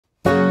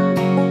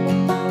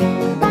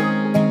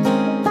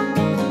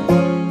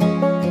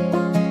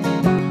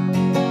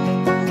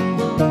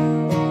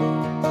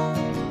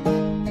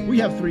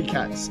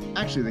cats.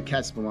 Actually, the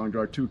cats belong to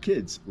our two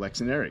kids,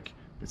 Lex and Eric.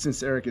 But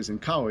since Eric is in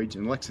college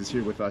and Lex is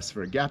here with us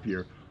for a gap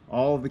year,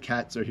 all of the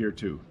cats are here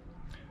too.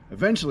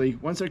 Eventually,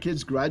 once our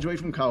kids graduate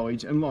from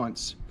college and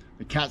launch,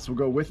 the cats will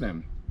go with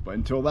them. But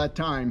until that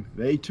time,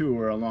 they too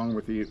are along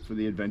for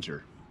the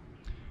adventure.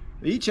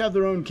 They each have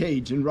their own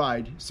cage and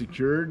ride,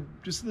 secured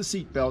just to the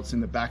seat belts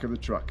in the back of the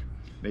truck.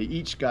 They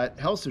each got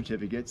health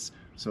certificates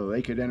so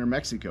they could enter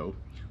Mexico.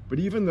 But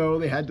even though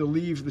they had to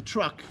leave the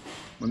truck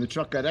when the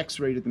truck got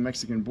x-rayed at the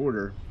Mexican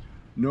border,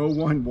 no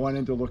one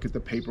wanted to look at the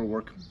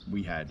paperwork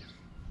we had.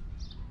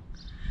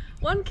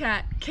 One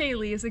cat,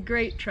 Kaylee, is a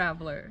great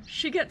traveler.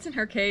 She gets in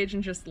her cage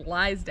and just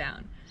lies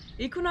down.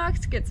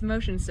 Equinox gets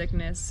motion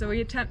sickness, so we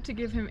attempt to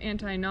give him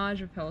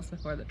anti-nausea pills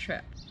before the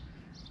trip.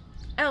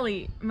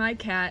 Ellie, my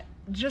cat,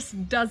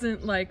 just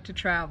doesn't like to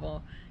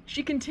travel.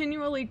 She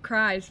continually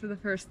cries for the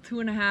first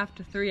 2.5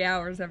 to 3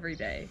 hours every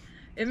day.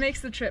 It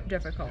makes the trip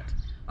difficult.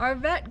 Our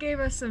vet gave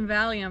us some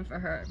Valium for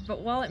her,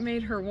 but while it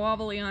made her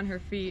wobbly on her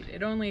feet,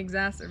 it only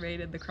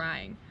exacerbated the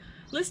crying.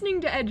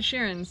 Listening to Ed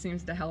Sheeran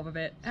seems to help a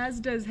bit, as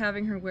does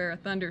having her wear a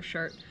thunder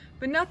shirt,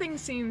 but nothing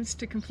seems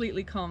to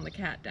completely calm the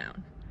cat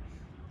down.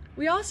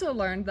 We also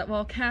learned that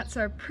while cats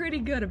are pretty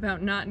good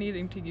about not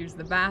needing to use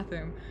the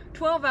bathroom,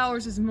 12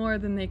 hours is more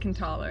than they can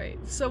tolerate,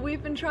 so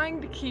we've been trying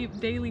to keep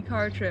daily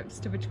car trips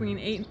to between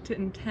 8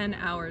 and 10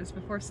 hours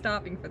before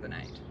stopping for the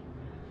night.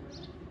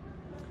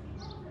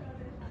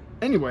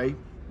 Anyway,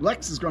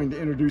 Lex is going to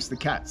introduce the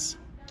cats.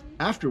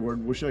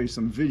 Afterward, we'll show you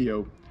some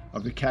video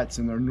of the cats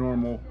in their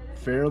normal,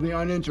 fairly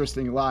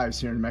uninteresting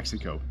lives here in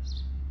Mexico.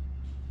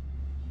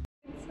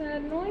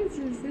 Sad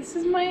noises. This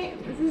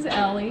is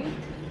Ellie.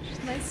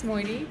 She's my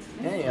Smoitie.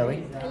 Hey,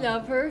 Ellie. I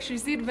love her.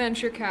 She's the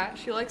adventure cat.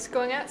 She likes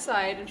going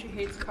outside and she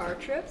hates car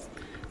trips.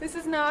 This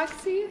is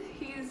Noxy.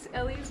 He's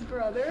Ellie's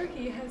brother.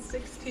 He has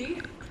 6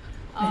 teeth.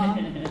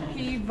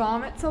 He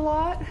vomits a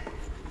lot.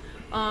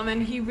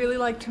 And he really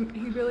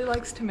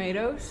likes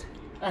tomatoes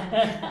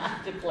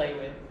to play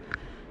with.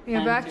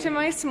 Yeah, back to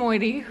my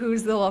Smoitie,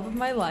 who's the love of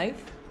my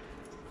life.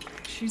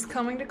 She's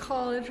coming to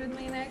college with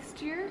me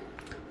next year.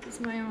 This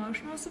is my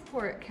emotional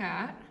support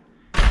cat.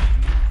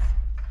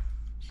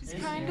 She's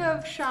kind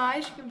of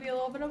shy. She can be a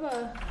little bit of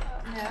a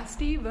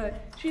nasty,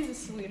 but she's a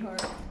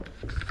sweetheart.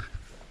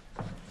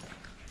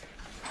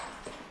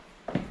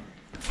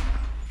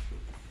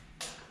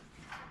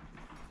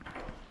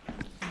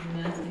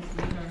 Nasty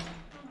sweetheart.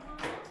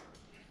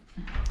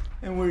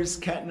 And where's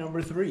cat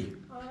number 3?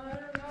 I don't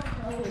know.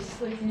 Probably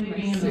sleeping in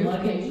Maybe my in the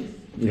luggage. suitcase.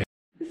 Yeah.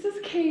 This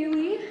is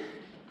Kaylee,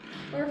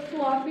 or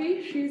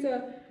Fluffy.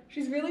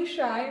 She's really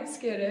shy and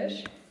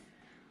skittish,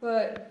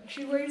 but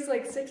she weighs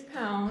like 6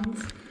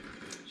 pounds.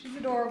 She's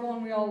adorable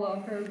and we all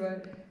love her,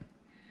 but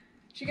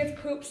she gets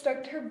poop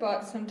stuck to her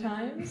butt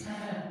sometimes. She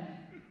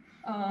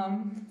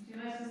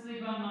likes to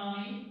sleep on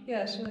mommy.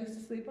 Yeah, she likes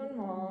to sleep on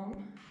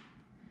mom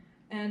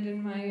and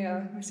in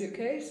my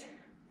suitcase.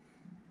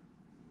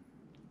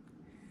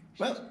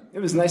 Well, it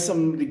was nice of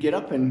them to get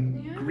up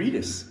and greet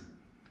us.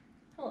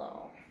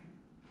 Hello.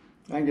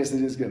 I guess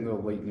it is getting a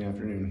little late in the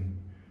afternoon.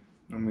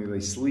 Normally they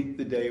sleep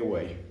the day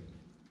away.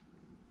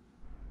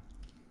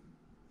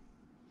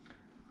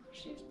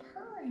 She's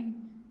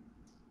purring.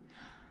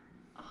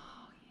 Oh,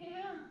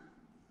 yeah.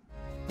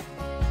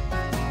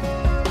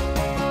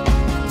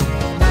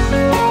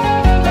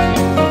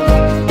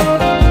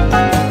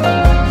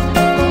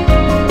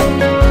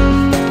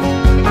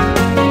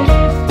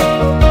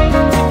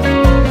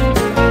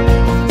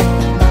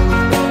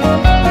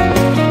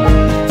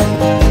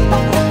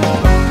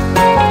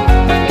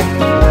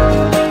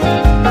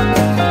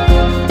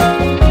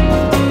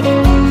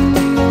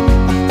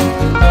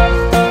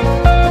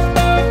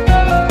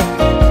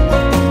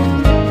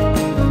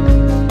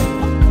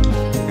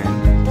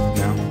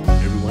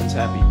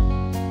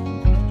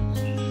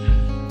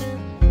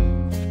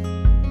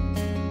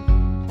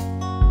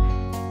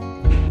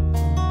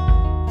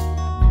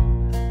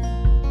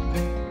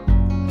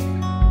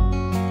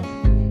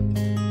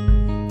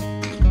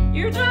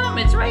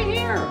 It's right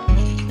here.